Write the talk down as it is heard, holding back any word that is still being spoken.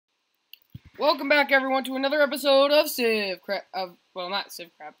Welcome back, everyone, to another episode of Civ Crap. Well, not Civ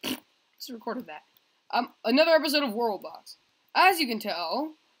Crap. Just recorded that. Another episode of World Boss. As you can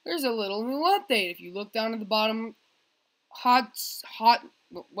tell, there's a little new update. If you look down at the bottom, hot,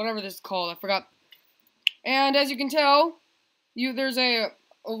 whatever this is called, I forgot. And as you can tell, there's a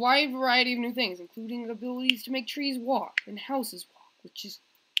wide variety of new things, including abilities to make trees walk and houses walk, which is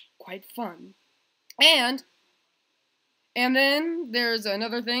quite fun. And then there's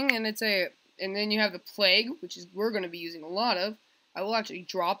another thing, and then you have the plague, which is we're going to be using a lot of. I will actually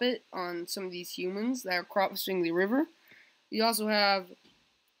drop it on some of these humans that are crossing the river. You also have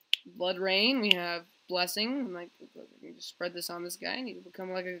blood rain. We have blessing. And you can just spread this on this guy, and he will become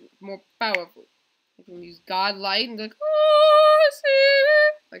more powerful. You can use God light and oh, I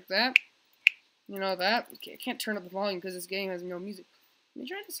see, like that. You know that. Okay, I can't turn up the volume because this game has no music. Let me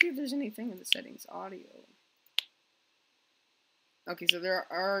try to see if there's anything in the settings. Audio. Okay, so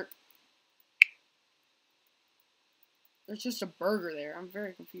there's just a burger there. I'm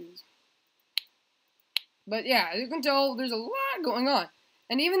very confused. But yeah, as you can tell, there's a lot going on.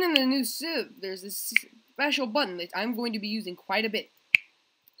 And even in the new Civ, there's this special button that I'm going to be using quite a bit.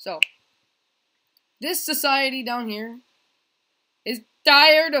 So, this society down here is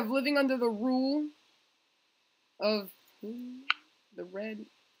tired of living under the rule of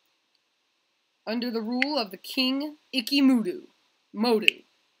under the rule of the King Modu.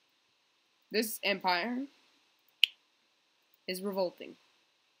 This empire is revolting,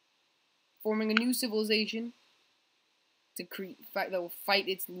 forming a new civilization that will fight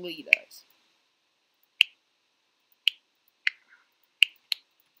its leaders.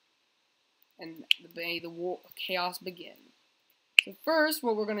 And may the war chaos begin. So first,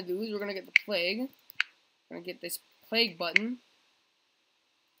 what we're gonna do is we're gonna get the plague. We're gonna get this plague button.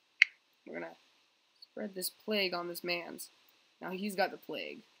 We're gonna spread this plague on this man's. Now he's got the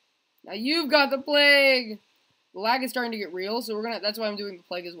plague. Now you've got the plague. The lag is starting to get real, so that's why I'm doing the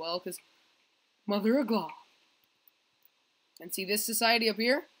plague as well, because Mother of God. And see this society up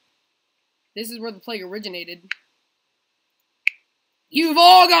here? This is where the plague originated. You've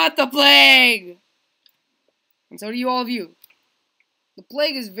all got the plague! And so do all of you. The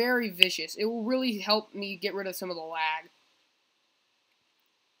plague is very vicious. It will really help me get rid of some of the lag.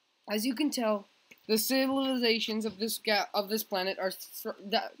 As you can tell, the civilizations of this planet are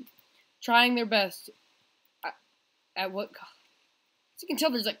trying their best at what cost. As you can tell,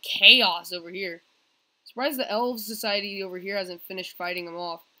 there's like chaos over here. Surprised the elves society over here hasn't finished fighting them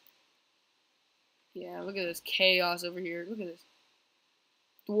off. Yeah, look at this chaos over here. Look at this.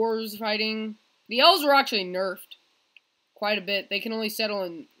 Dwarves fighting. The elves were actually nerfed quite a bit. They can only settle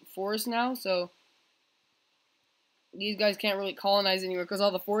in forests now, so these guys can't really colonize anywhere because all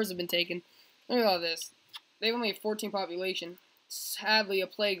the forests have been taken. Look at all this. They only have 14 population. Sadly, a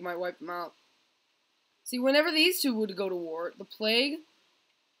plague might wipe them out. See, whenever these two would go to war, the plague,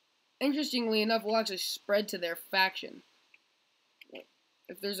 interestingly enough, will actually spread to their faction.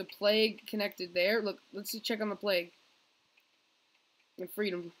 If there's a plague connected there, look, let's check on the plague. And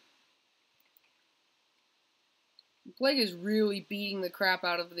freedom. The plague is really beating the crap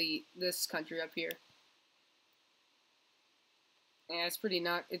out of this country up here. Yeah,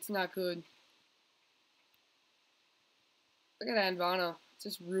 it's not good. Look at that Anvano. It's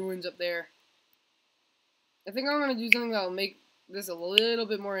just ruins up there. I think I'm going to do something that will make this a little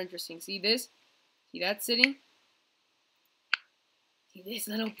bit more interesting. See this? See that city? See this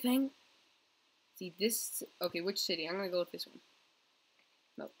little thing? See this? Okay, which city? I'm going to go with this one.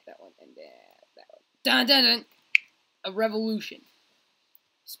 Nope, that one. And that one. Dun dun dun! A revolution.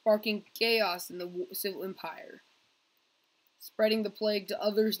 Sparking chaos in the civil empire. Spreading the plague to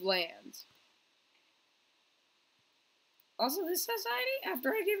others' lands. Also, this society, after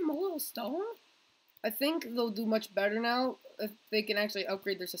I gave them a little stone, I think they'll do much better now if they can actually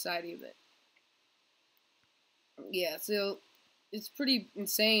upgrade their society a bit. Yeah, so it's pretty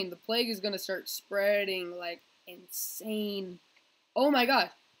insane. The plague is going to start spreading like insane. Oh my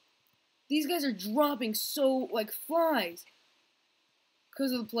god. These guys are dropping so like flies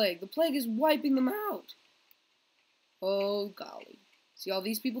because of the plague. The plague is wiping them out. Oh golly. See all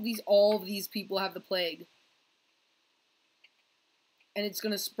these people? All of these people have the plague. And it's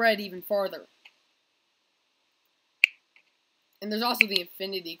going to spread even farther. And there's also the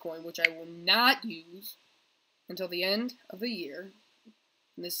Infinity Coin, which I will not use until the end of the year.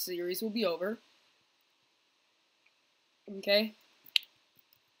 And this series will be over. Okay?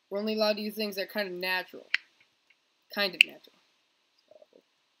 We're only allowed to use things that are kind of natural. Kind of natural. So,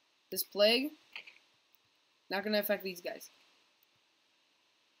 this plague, not going to affect these guys.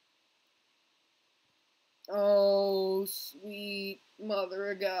 Oh, sweet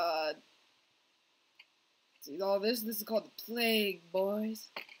Mother of God. See all this? This is called the plague, boys.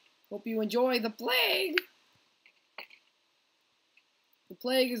 Hope you enjoy the plague. The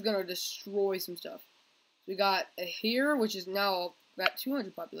plague is gonna destroy some stuff. We got a here, which is now got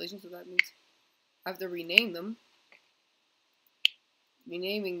 200 population, so that means I have to rename them.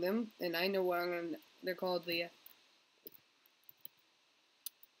 Renaming them, and I know what I'm gonna. They're called the.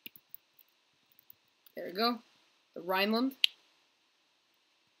 There we go. The Rhineland.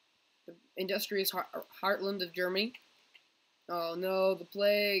 The industrious heartland of Germany. Oh no, the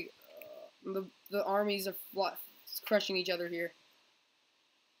plague. The armies are crushing each other here.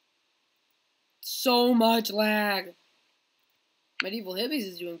 So much lag. Medieval Hippies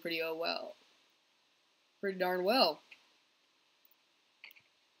is doing pretty well. Pretty darn well.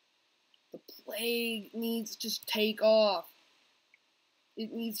 The plague needs to just take off.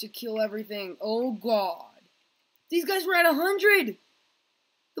 It needs to kill everything. Oh god. These guys were at 100!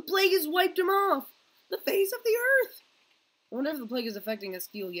 The plague has wiped them off! The face of the earth! I wonder if the plague is affecting a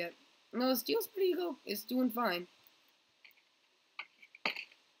steel yet. No, steel's pretty good. It's doing fine.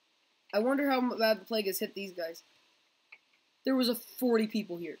 I wonder how bad the plague has hit these guys. There was 40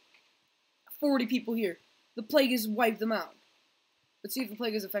 people here. 40 people here. The plague has wiped them out. Let's see if the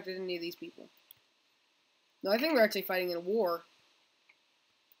plague has affected any of these people. No, I think we're actually fighting in a war.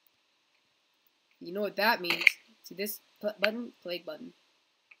 You know what that means. See this button? Plague button.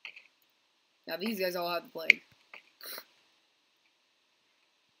 Now these guys all have the plague.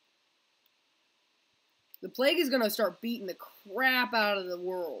 The plague is going to start beating the crap out of the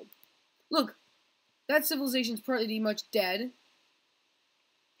world. Look, that civilization's pretty much dead.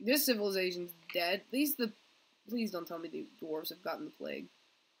 This civilization's dead. Please don't tell me the dwarves have gotten the plague.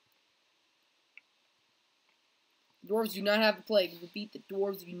 Dwarves do not have the plague. Repeat, the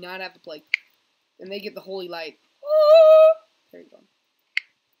dwarves do not have the plague. And they get the holy light. There you go.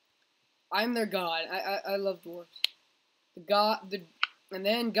 I'm their god. I love dwarves. And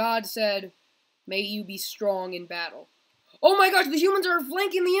then God said, "May you be strong in battle." Oh my gosh, the humans are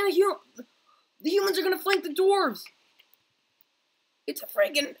flanking the humans are gonna flank the dwarves. It's a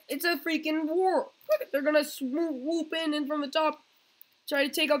freaking war. Look, they're gonna swoop in from the top, try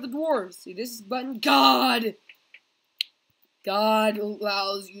to take out the dwarves. See this button? God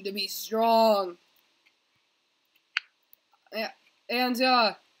allows you to be strong. And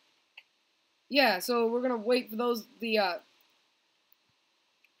yeah, so we're gonna wait for those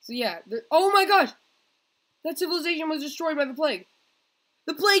so yeah, oh my gosh! That civilization was destroyed by the plague.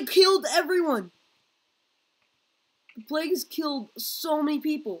 The plague killed everyone! The plague has killed so many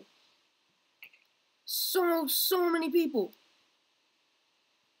people. So many people.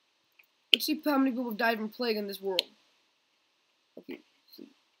 Let's see how many people have died from plague in this world. Okay, so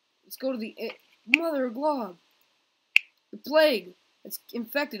let's go to the Mother of God. The plague. It's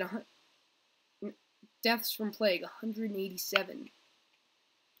infected deaths from plague, 187.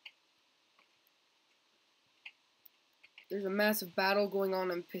 There's a massive battle going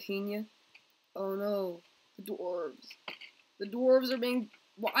on in Bithynia. Oh no, the dwarves. The dwarves are being...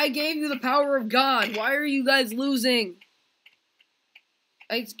 Well, I gave you the power of God. Why are you guys losing?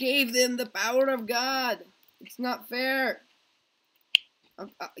 I gave them the power of God. It's not fair.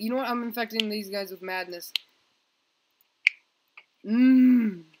 You know what? I'm infecting these guys with madness.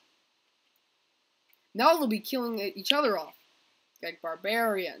 Now they'll be killing each other off. Like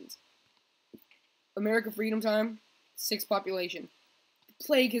barbarians. America Freedom Time. 6 population. The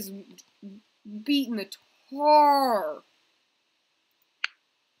plague has beaten the tar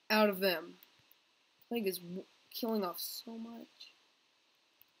out of them. The plague is killing off so much.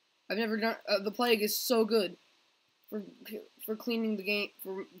 I've never done. The plague is so good for cleaning the game.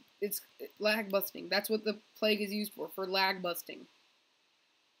 It's lag busting. That's what the plague is used for lag busting.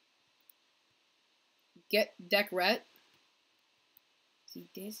 Get deck ret. See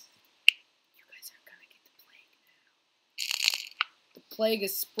this? You guys are gonna get the plague now. The plague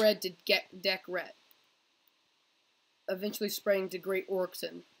is spread to get deck ret. Eventually spreading to Great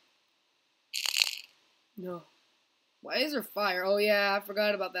Orkson. No. Why is there fire? Oh yeah, I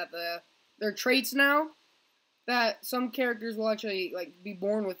forgot about that. There are traits now that some characters will actually be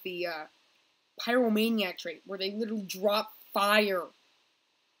born with the pyromaniac trait, where they literally drop fire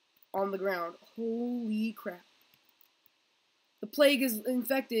on the ground. Holy crap. The plague is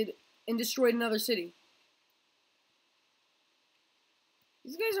infected and destroyed another city.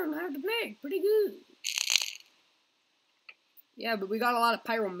 These guys don't have the plague. Pretty good. Yeah, but we got a lot of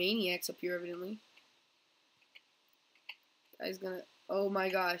pyromaniacs up here, evidently. Guy's gonna... Oh my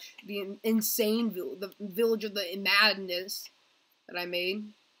gosh. The insane the village of the madness that I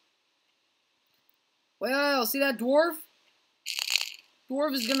made. Well, see that dwarf?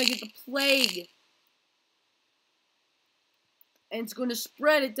 Dwarf is gonna get the plague. And it's going to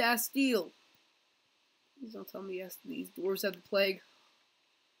spread it to Astille. Please don't tell me these dwarves have the plague.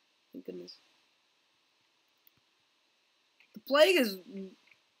 Thank goodness. The plague has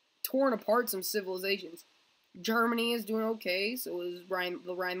torn apart some civilizations. Germany is doing okay, so is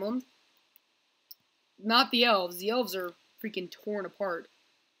the Rhineland. Not the elves. The elves are freaking torn apart.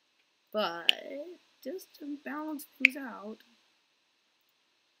 But just to balance things out.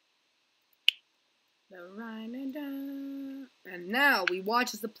 The Rhine and now we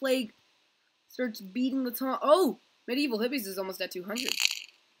watch as the plague starts beating the town. Oh! Medieval Hippies is almost at 200.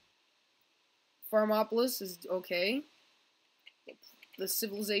 Pharmopolis is okay. The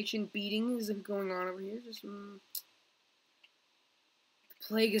civilization beating is going on over here. Just the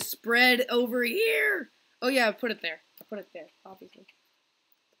plague is spread over here. Oh yeah, I put it there. I put it there, obviously.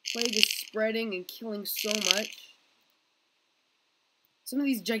 The plague is spreading and killing so much. Some of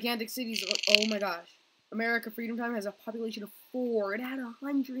these gigantic cities are, oh my gosh. America Freedom Time has a population of 4. It had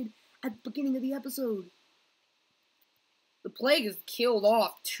 100 at the beginning of the episode. The plague has killed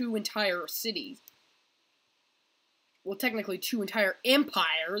off 2 entire cities. Well, technically 2 entire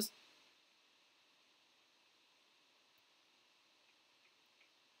empires.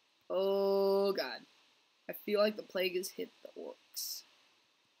 Oh god. I feel like the plague has hit the orcs.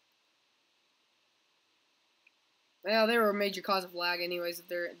 Well, they were a major cause of lag anyways if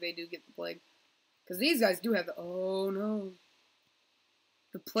they do get the plague. Because these guys do have the... Oh, no.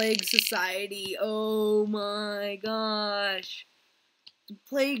 The Plague Society. Oh, my gosh. The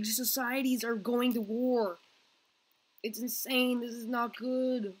Plague Societies are going to war. It's insane. This is not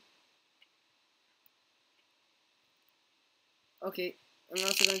good. Okay. I'm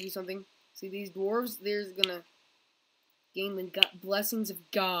also going to do something. See these dwarves? They're going to gain the blessings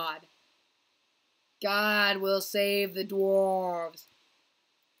of God. God will save the dwarves.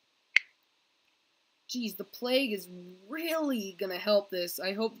 Jeez, the plague is really gonna help this.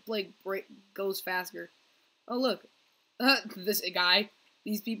 I hope the plague goes faster. Oh, look. This guy.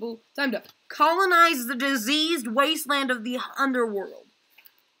 These people. Time to colonize the diseased wasteland of the underworld.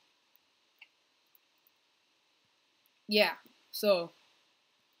 Yeah, so.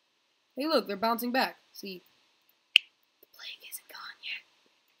 Hey, look, they're bouncing back. See, the plague isn't gone yet.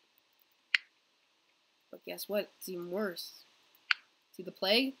 But guess what? It's even worse. See the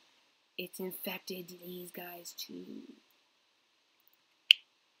plague? It's infected these guys too.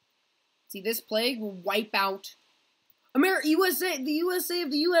 See, this plague will wipe out USA, the USA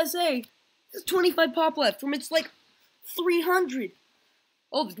of the USA. There's 25 pop left from its like 300.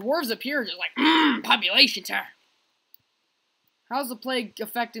 Oh, the dwarves up here are just like, population turn. How's the plague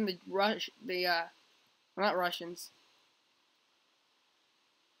affecting not Russians.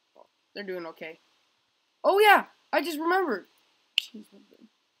 They're doing okay. Oh yeah, I just remembered. Jeez,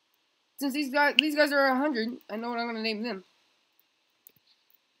 since these guys are 100, I know what I'm gonna name them.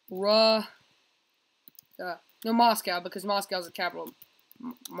 No, Moscow, because Moscow's the capital.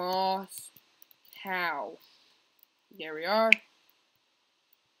 Moscow. There we are.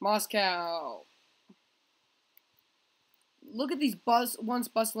 Moscow. Look at these once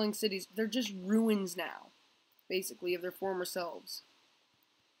bustling cities. They're just ruins now, basically, of their former selves.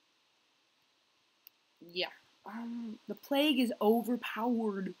 Yeah. The plague is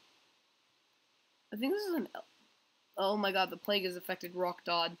overpowered. I think this is an... Oh my god, the plague has affected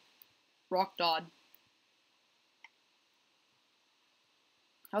Rockdod.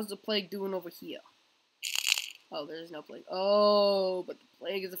 How's the plague doing over here? Oh, there's no plague. Oh, but the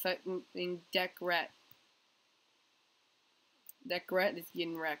plague is affecting Dekret. Dekret is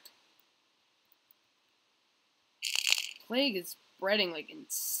getting wrecked. Plague is spreading like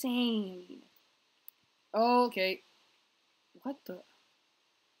insane. Oh, okay. What the...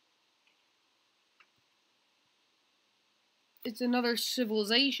 It's another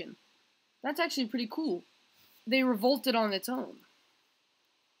civilization. That's actually pretty cool. They revolted on its own.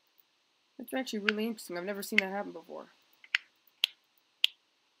 That's actually really interesting. I've never seen that happen before.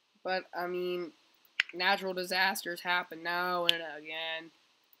 But, I mean, natural disasters happen now and again.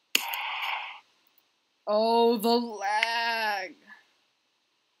 Oh, the lag!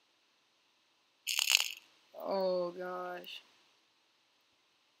 Oh, gosh.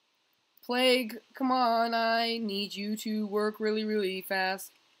 Plague, come on, I need you to work really, really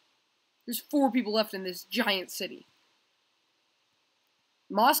fast. There's 4 people left in this giant city.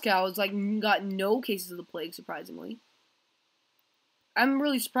 Moscow has, like, got no cases of the plague, surprisingly. I'm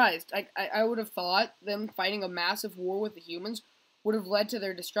really surprised. I would have thought them fighting a massive war with the humans would have led to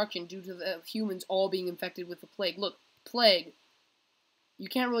their destruction due to the humans all being infected with the plague. Look, plague. You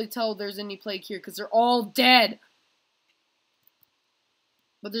can't really tell there's any plague here because they're all dead.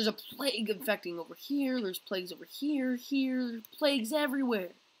 But there's a plague infecting over here. There's plagues over here, here. There's plagues everywhere.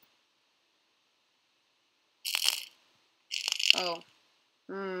 Oh.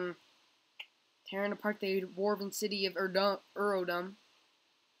 Tearing apart the dwarven city of Urodum.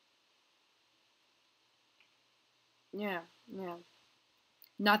 Yeah.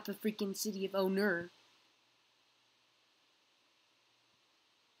 Not the freaking city of Onur.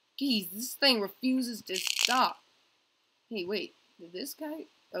 Geez, this thing refuses to stop. Hey, wait. Did this guy...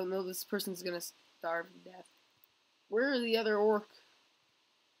 Oh, no, this person's gonna starve to death. Where are the other orc?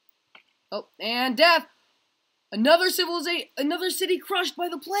 Oh, and death! Another civilization... Another city crushed by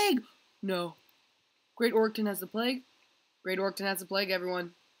the plague! No. Great Orkton has the plague. Great Orkton has the plague,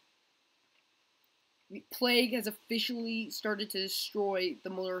 everyone. The plague has officially started to destroy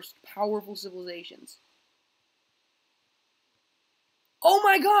the most powerful civilizations. Oh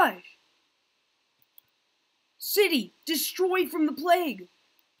my gosh! City destroyed from the plague.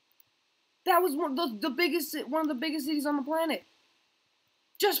 That was one of the biggest cities on the planet.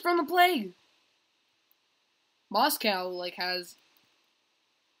 Just from the plague. Moscow has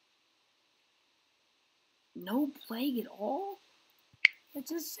no plague at all?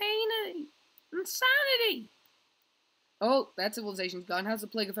 That's insanity. Insanity. Oh, that civilization's gone. How's the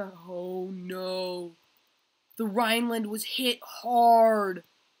plague effect? Oh no. The Rhineland was hit hard.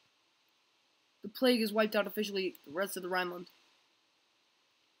 The plague has wiped out officially the rest of the Rhineland.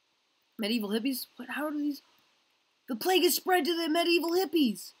 Medieval hippies? What? How do these... The plague is spread to the medieval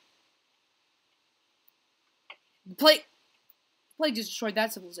hippies. The plague just destroyed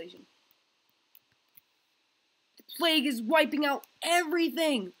that civilization. The plague is wiping out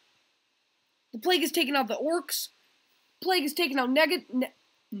everything. The plague has taken out the orcs. The plague has taken out Nedcause?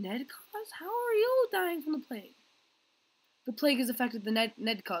 How are you dying from the plague? The plague has affected the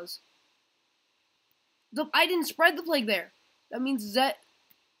Nedcause. I didn't spread the plague there. That means that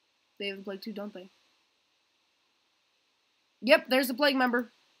they have the plague too, don't they? Yep, there's the plague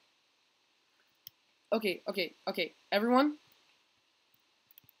member. Okay. Everyone.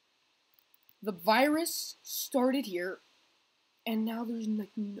 The virus started here, and now there's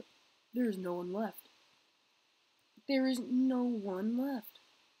no one left. There is no one left.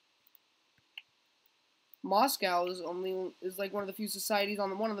 Moscow is like one of the few societies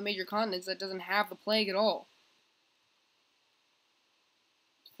on one of the major continents that doesn't have the plague at all.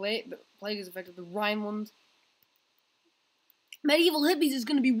 The plague has affected the Rhineland. Medieval hippies is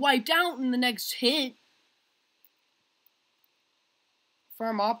going to be wiped out in the next hit.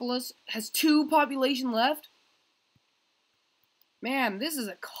 Pharmopolis has 2 population left. Man, this is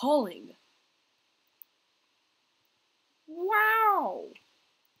a culling. Wow.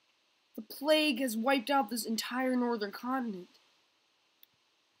 The plague has wiped out this entire northern continent.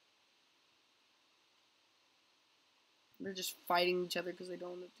 They're just fighting each other because they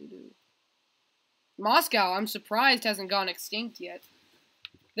don't know what to do. Moscow, I'm surprised, hasn't gone extinct yet.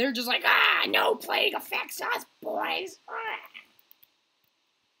 They're just like, no plague affects us, boys.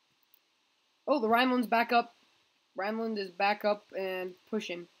 Oh, the Rhineland's back up. Rhineland is back up and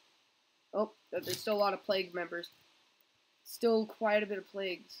pushing. Oh, there's still a lot of plague members. Still quite a bit of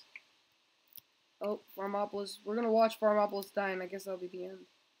plagues. Oh, Pharmopolis. We're going to watch Pharmopolis die, and I guess that'll be the end.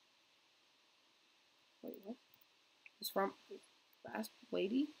 Wait, what? Is Fast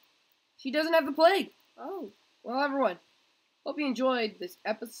Lady? She doesn't have the plague. Oh. Well, everyone. Hope you enjoyed this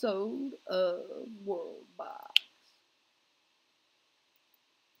episode of World Box.